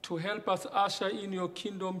 To help us usher in your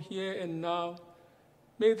kingdom here and now,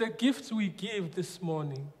 may the gifts we give this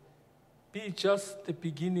morning be just the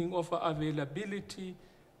beginning of our availability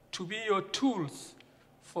to be your tools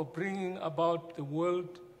for bringing about the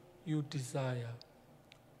world you desire.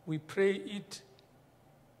 We pray it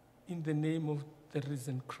in the name of the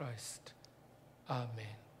risen Christ. Amen.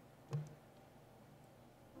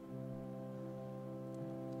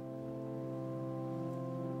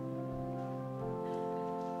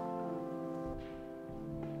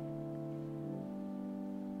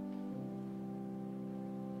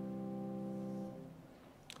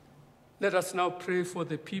 Let us now pray for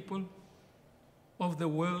the people of the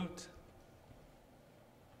world.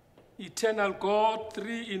 Eternal God,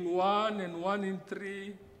 3 in 1 and 1 in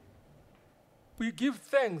 3, we give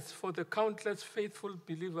thanks for the countless faithful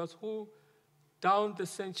believers who, down the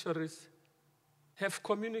centuries, have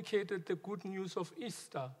communicated the good news of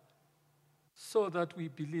Easter so that we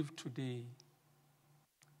believe today.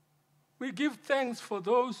 We give thanks for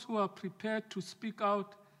those who are prepared to speak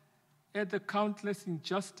out at the countless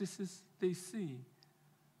injustices they see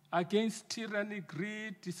against tyranny,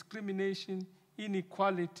 greed, discrimination,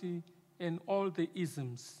 inequality, and all the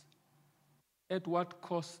isms. At what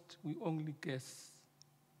cost, we only guess.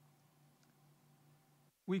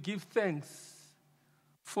 We give thanks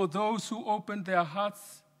for those who open their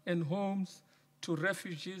hearts and homes to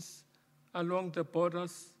refugees along the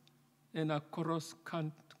borders and across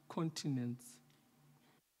continents.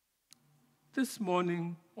 This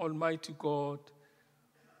morning, Almighty God,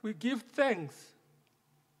 we give thanks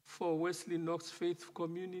for Wesley Knox Faith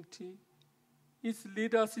Community, its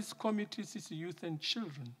leaders, its committees, its youth and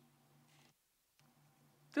children.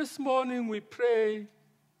 This morning we pray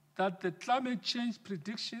that the climate change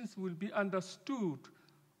predictions will be understood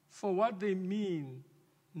for what they mean,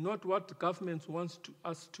 not what governments want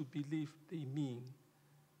us to believe they mean.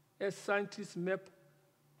 As scientists map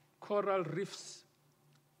coral reefs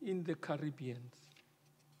in the Caribbean.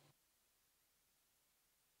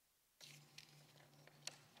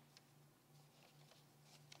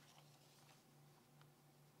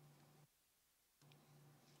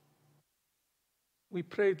 We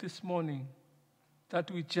pray this morning that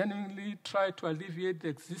we genuinely try to alleviate the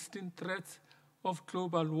existing threats of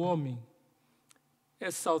global warming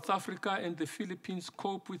as South Africa and the Philippines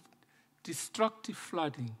cope with destructive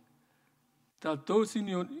flooding, that those in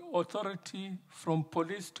your authority, from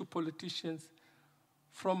police to politicians,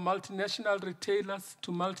 from multinational retailers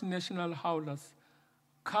to multinational howlers,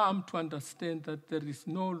 come to understand that there is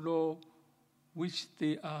no law which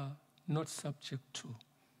they are not subject to.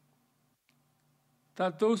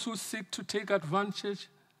 That those who seek to take advantage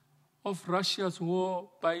of Russia's war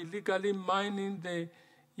by illegally mining the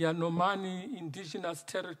Yanomami indigenous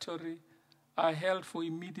territory are held for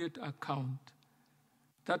immediate account.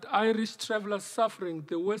 That Irish travelers suffering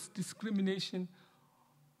the worst discrimination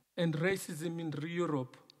and racism in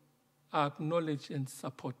Europe are acknowledged and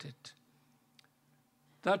supported.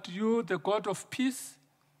 That you, the God of peace,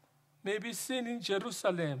 may be seen in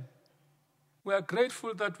Jerusalem. We are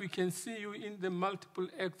grateful that we can see you in the multiple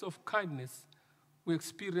acts of kindness we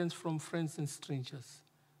experience from friends and strangers.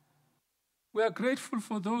 We are grateful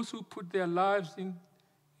for those who put their lives in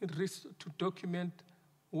risk to document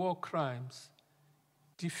war crimes,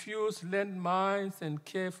 defuse landmines, and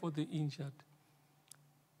care for the injured.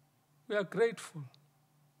 We are grateful,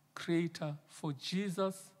 Creator, for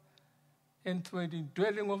Jesus and through the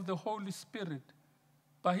indwelling of the Holy Spirit.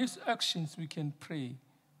 By his actions, we can pray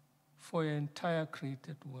for your entire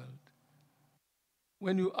created world.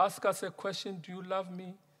 When you ask us a question, do you love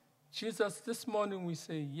me? Jesus, this morning we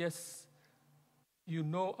say, yes, you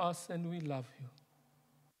know us and we love you.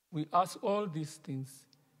 We ask all these things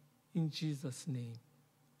in Jesus' name.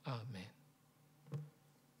 Amen.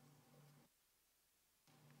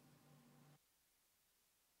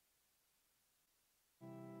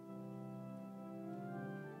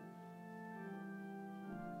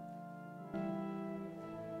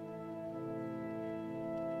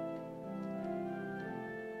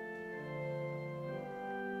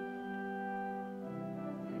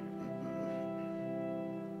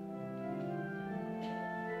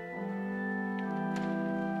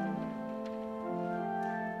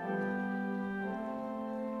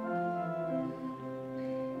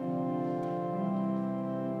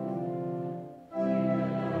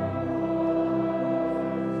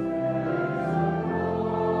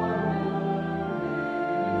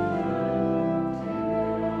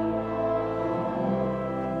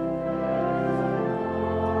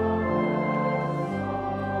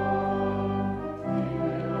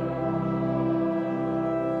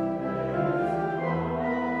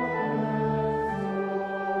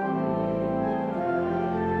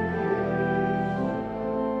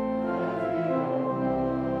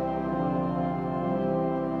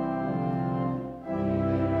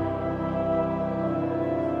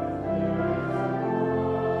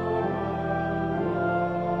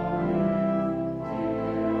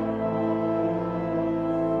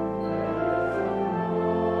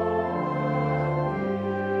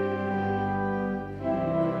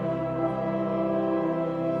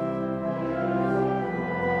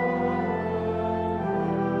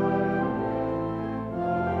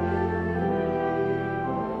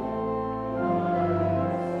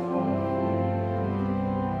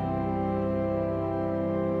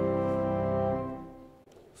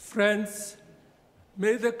 Friends,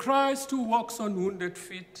 may the Christ who walks on wounded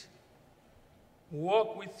feet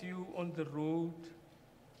walk with you on the road.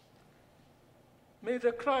 May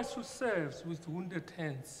the Christ who serves with wounded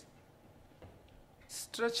hands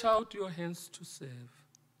stretch out your hands to serve.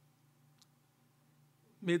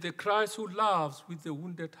 May the Christ who loves with a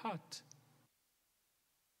wounded heart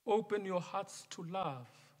open your hearts to love.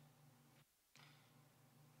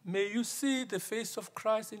 May you see the face of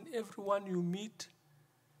Christ in everyone you meet,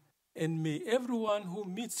 and may everyone who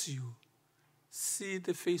meets you see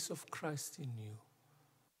the face of Christ in you.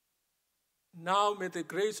 Now may the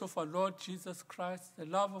grace of our Lord Jesus Christ, the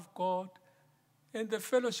love of God, and the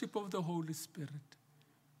fellowship of the Holy Spirit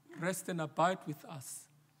rest and abide with us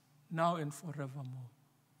now and forevermore.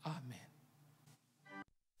 Amen.